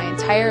back on my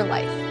entire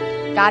life.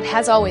 God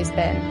has always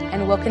been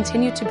and will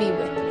continue to be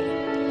with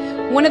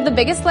me. One of the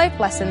biggest life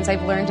lessons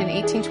I've learned in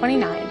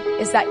 1829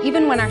 is that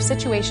even when our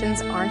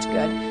situations aren't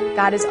good,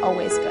 God is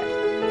always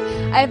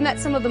good. I have met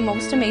some of the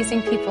most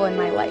amazing people in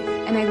my life,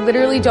 and I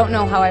literally don't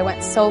know how I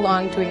went so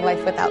long doing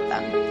life without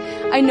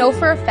them. I know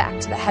for a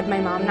fact that had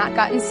my mom not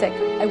gotten sick,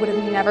 I would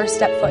have never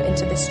stepped foot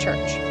into this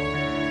church.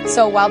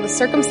 So while the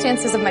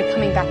circumstances of my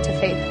coming back to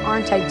faith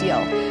aren't ideal,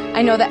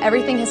 I know that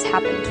everything has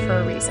happened for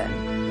a reason.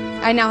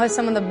 I now have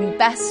some of the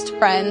best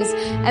friends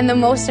and the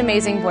most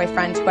amazing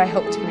boyfriend who I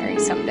hope to marry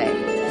someday.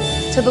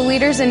 To the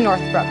leaders in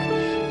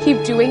Northbrook,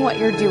 keep doing what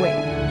you're doing.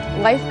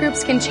 Life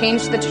groups can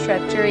change the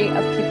trajectory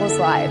of people's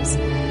lives.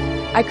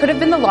 I could have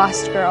been the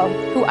lost girl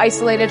who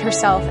isolated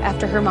herself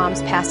after her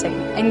mom's passing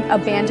and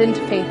abandoned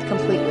faith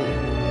completely.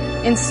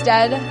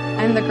 Instead,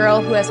 I'm the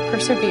girl who has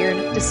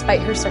persevered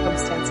despite her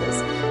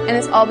circumstances, and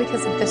it's all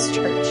because of this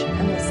church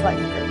and this life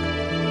group.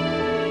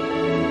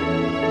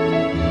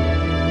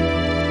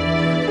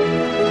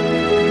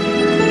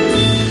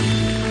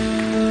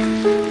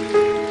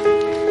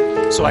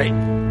 So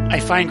I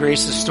find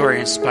Grace's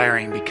story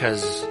inspiring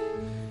because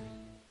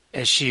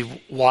as she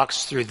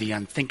walks through the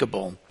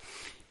unthinkable,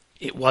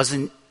 it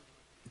wasn't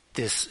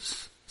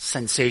this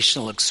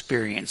sensational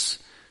experience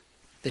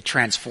that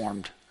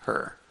transformed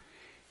her.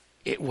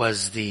 It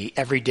was the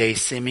everyday,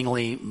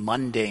 seemingly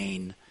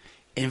mundane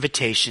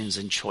invitations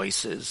and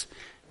choices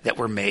that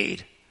were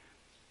made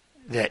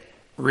that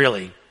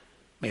really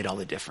made all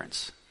the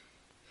difference.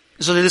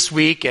 So this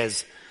week,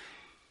 as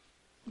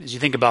you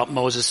think about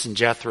Moses and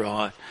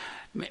Jethro,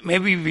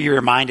 maybe be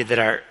reminded that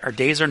our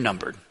days are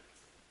numbered.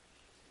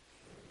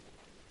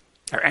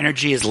 Our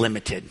energy is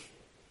limited.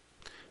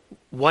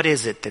 What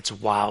is it that's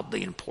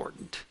wildly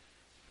important?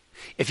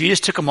 If you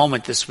just took a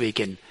moment this week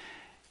and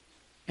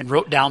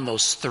wrote down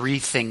those 3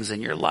 things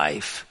in your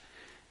life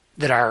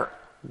that are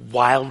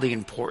wildly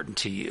important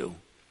to you,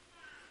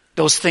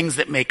 those things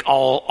that make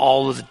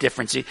all of the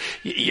difference,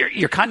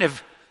 you're kind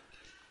of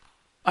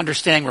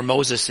understanding where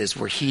Moses is,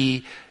 where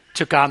he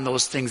took on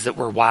those things that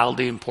were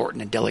wildly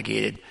important and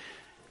delegated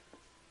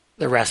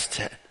the rest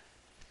to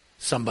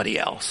somebody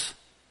else.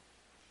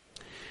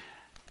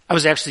 I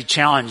was actually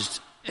challenged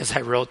as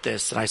I wrote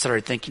this, and I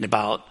started thinking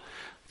about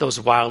those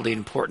wildly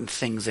important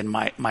things in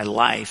my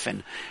life,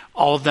 and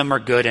all of them are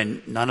good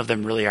and none of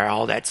them really are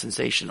all that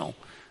sensational,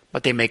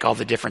 but they make all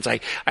the difference.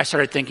 I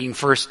started thinking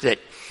first that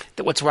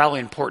what's wildly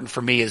important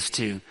for me is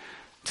to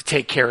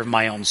take care of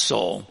my own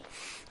soul.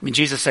 I mean,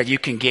 Jesus said you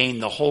can gain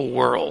the whole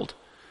world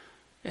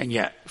and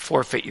yet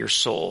forfeit your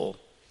soul.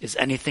 Is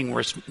anything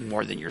worth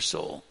more than your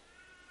soul?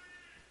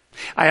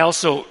 I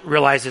also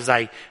realized as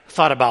I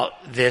thought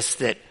about this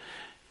that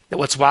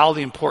what's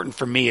wildly important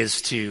for me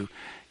is to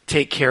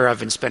take care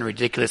of and spend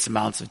ridiculous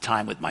amounts of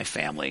time with my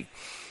family,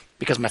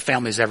 because my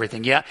family is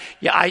everything. Yeah,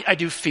 I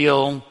do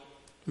feel,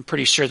 I'm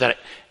pretty sure that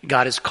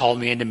God has called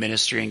me into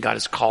ministry and God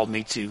has called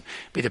me to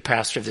be the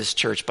pastor of this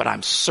church, but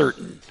I'm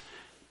certain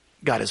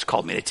God has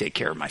called me to take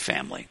care of my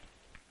family.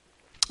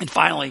 And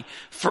finally,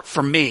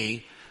 for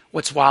me,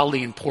 what's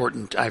wildly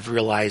important, I've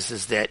realized,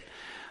 is that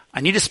I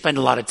need to spend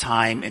a lot of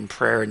time in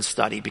prayer and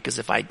study, because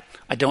if I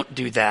don't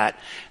do that,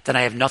 then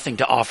I have nothing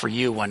to offer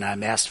you when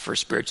I'm asked for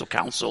spiritual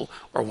counsel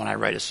or when I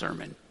write a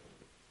sermon.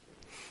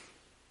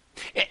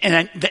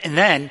 And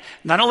then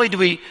not only do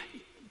we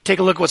take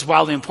a look at what's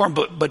wildly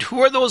important, but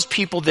who are those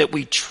people that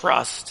we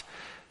trust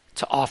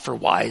to offer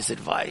wise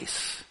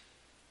advice?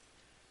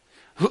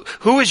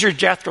 Who is your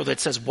Jethro that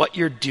says what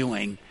you're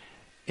doing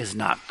is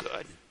not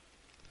good?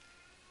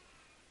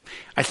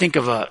 I think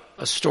of a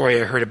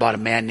story I heard about a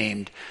man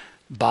named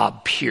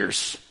Bob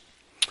Pierce.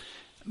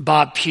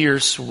 Bob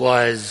Pierce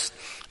was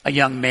a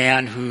young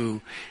man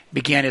who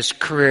began his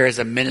career as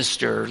a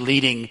minister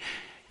leading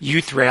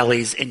youth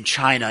rallies in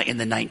China in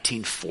the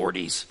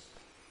 1940s.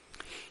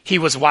 He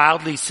was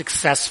wildly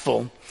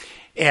successful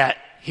at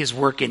his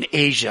work in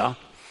Asia,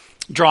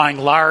 drawing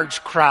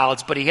large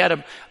crowds, but he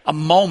had a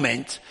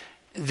moment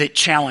that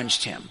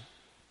challenged him,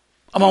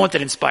 a moment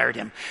that inspired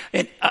him.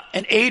 An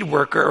aid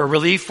worker or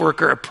relief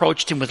worker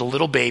approached him with a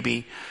little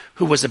baby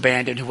who was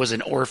abandoned, who was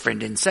an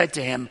orphan, and said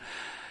to him,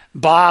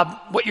 "Bob,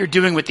 what you're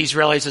doing with these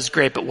rallies is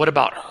great, but what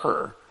about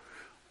her?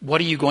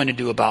 What are you going to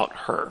do about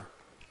her?"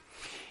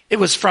 It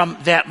was from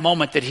that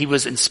moment that he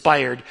was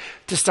inspired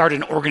to start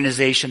an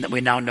organization that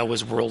we now know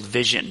as World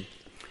Vision.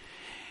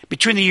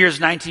 Between the years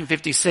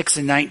 1956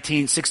 and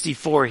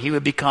 1964, he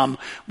would become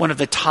one of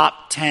the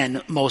top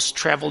 10 most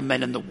traveled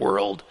men in the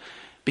world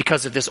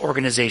because of this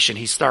organization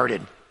he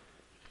started.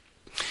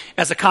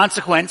 As a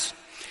consequence,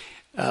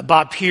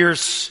 Bob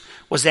Pierce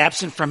was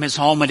absent from his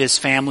home and his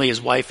family,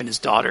 his wife and his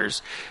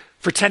daughters,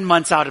 for 10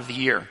 months out of the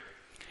year.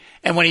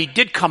 And when he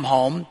did come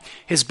home,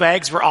 his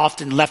bags were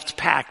often left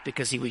packed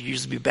because he would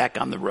usually be back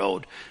on the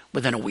road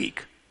within a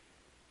week.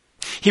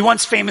 He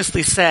once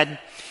famously said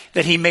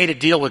that he made a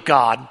deal with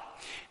God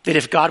that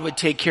if God would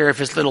take care of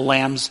his little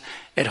lambs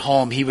at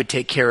home, he would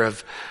take care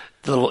of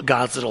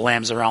God's little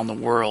lambs around the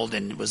world.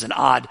 And it was an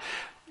odd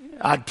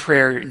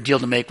prayer and deal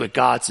to make with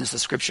God, since the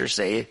scriptures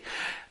say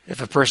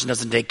if a person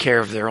doesn't take care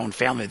of their own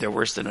family, they're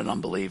worse than an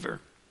unbeliever.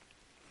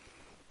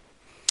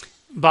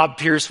 Bob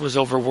Pierce was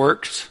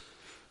overworked,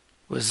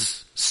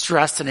 was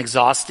stressed and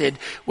exhausted,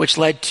 which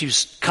led to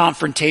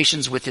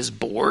confrontations with his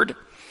board.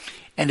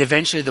 And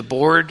eventually the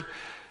board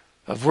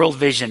of World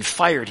Vision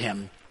fired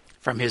him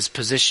from his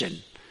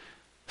position,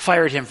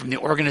 fired him from the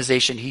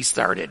organization he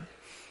started.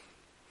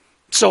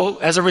 So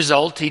as a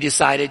result, he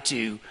decided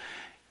to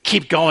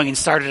keep going and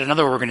started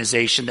another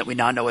organization that we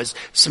now know as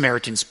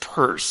Samaritan's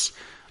Purse,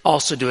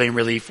 also doing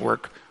relief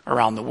work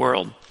around the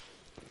world.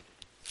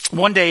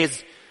 One day,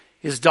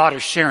 his daughter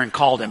Sharon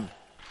called him.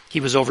 He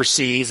was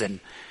overseas, and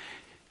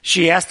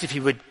she asked if he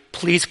would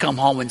please come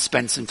home and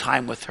spend some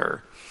time with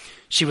her.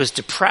 She was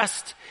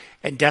depressed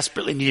and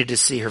desperately needed to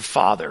see her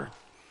father.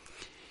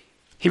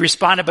 He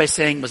responded by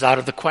saying it was out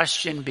of the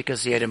question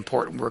because he had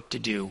important work to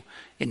do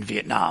in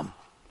Vietnam.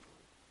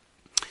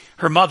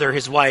 Her mother,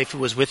 his wife, who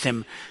was with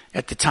him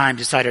at the time,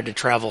 decided to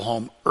travel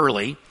home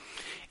early.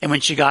 And when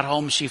she got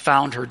home, she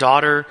found her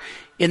daughter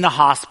in the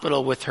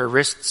hospital with her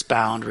wrists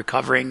bound,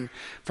 recovering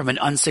from an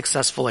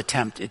unsuccessful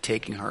attempt at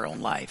taking her own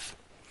life.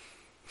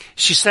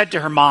 She said to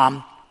her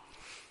mom,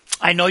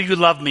 "I know you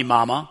love me,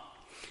 Mama,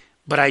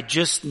 but I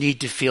just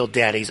need to feel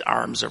Daddy's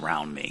arms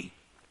around me."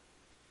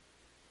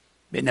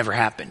 It never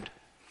happened.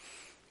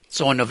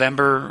 So in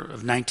November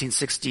of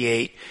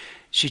 1968,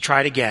 she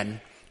tried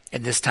again,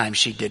 and this time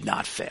she did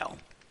not fail.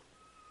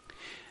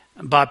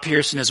 Bob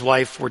Pierce and his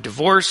wife were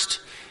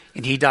divorced,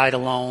 and he died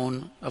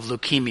alone of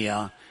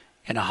leukemia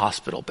in a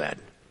hospital bed.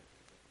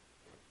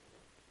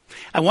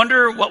 I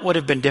wonder what would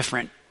have been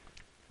different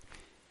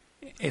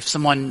if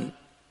someone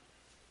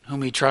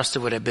whom he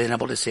trusted would have been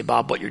able to say,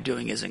 "Bob, what you're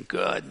doing isn't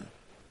good."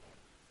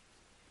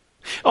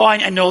 Oh,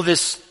 I know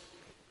this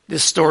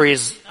story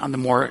is on the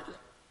more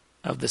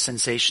of the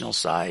sensational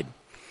side.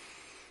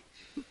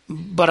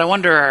 But I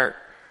wonder,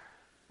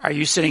 are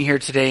you sitting here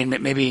today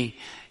and maybe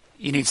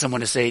you need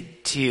someone to say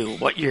to you,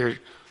 what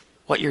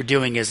you're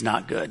doing is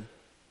not good.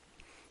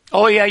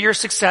 Oh yeah, you're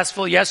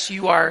successful. Yes,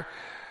 you are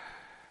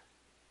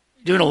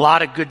doing a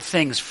lot of good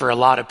things for a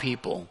lot of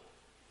people.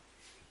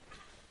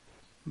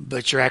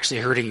 But you're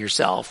actually hurting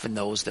yourself and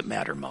those that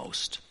matter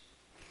most.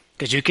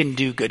 Because you can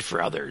do good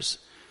for others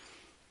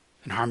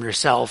and harm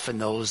yourself and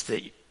those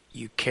that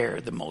you care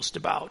the most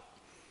about.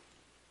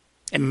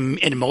 And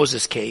in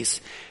Moses' case,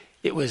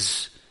 it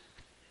was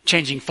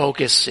changing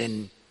focus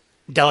and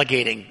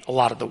delegating a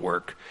lot of the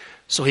work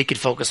so he could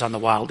focus on the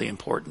wildly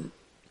important.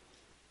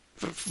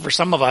 For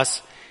some of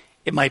us,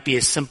 it might be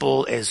as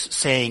simple as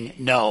saying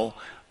no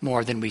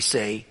more than we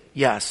say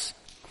yes.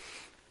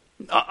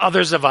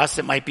 Others of us,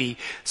 it might be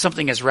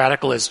something as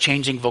radical as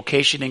changing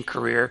vocation and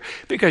career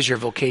because your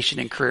vocation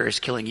and career is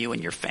killing you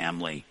and your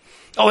family.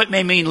 Oh, it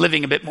may mean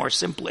living a bit more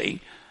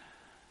simply.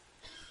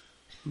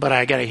 But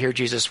I got to hear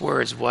Jesus'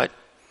 words. What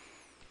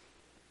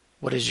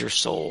is your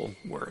soul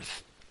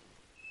worth?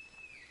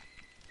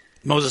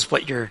 Moses,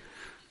 what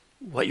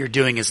you're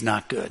doing is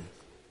not good.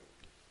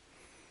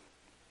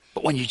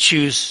 But when you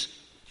choose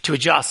to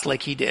adjust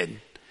like he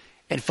did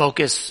and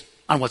focus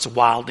on what's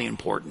wildly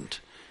important,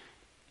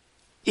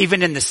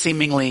 even in the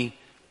seemingly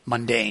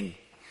mundane,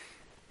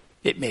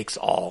 it makes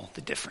all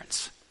the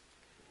difference.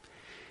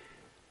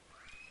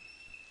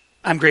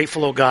 I'm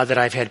grateful, oh God, that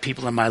I've had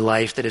people in my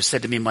life that have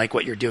said to me, "Mike,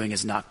 what you're doing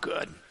is not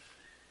good."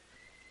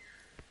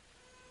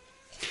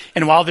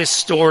 And while this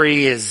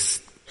story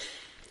is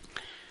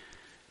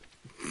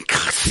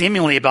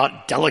seemingly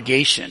about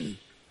delegation,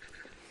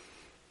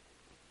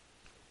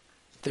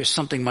 there's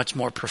something much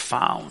more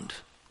profound.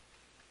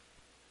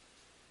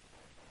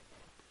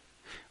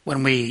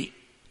 When we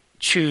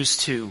choose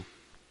to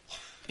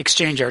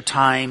exchange our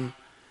time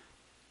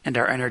and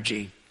our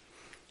energy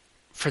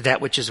for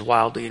that which is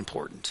wildly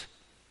important,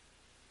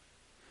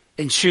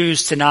 and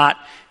choose to not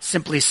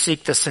simply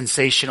seek the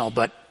sensational,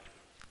 but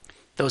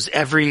those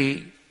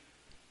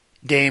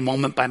everyday,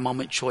 moment by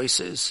moment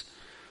choices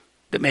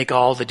that make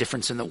all the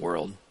difference in the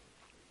world.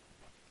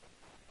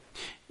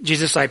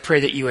 Jesus, I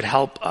pray that you would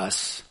help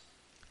us.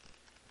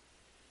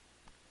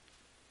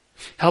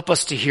 Help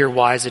us to hear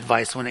wise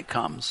advice when it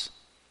comes.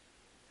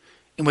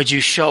 And would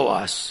you show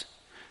us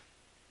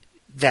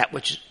that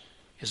which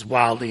is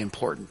wildly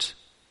important?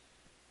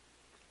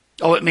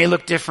 Oh, it may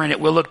look different. It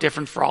will look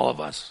different for all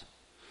of us.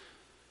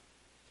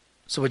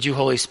 So would you,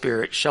 Holy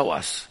Spirit, show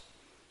us.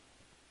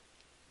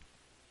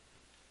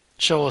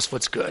 Show us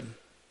what's good.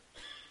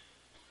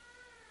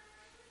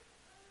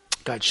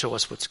 God, show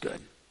us what's good.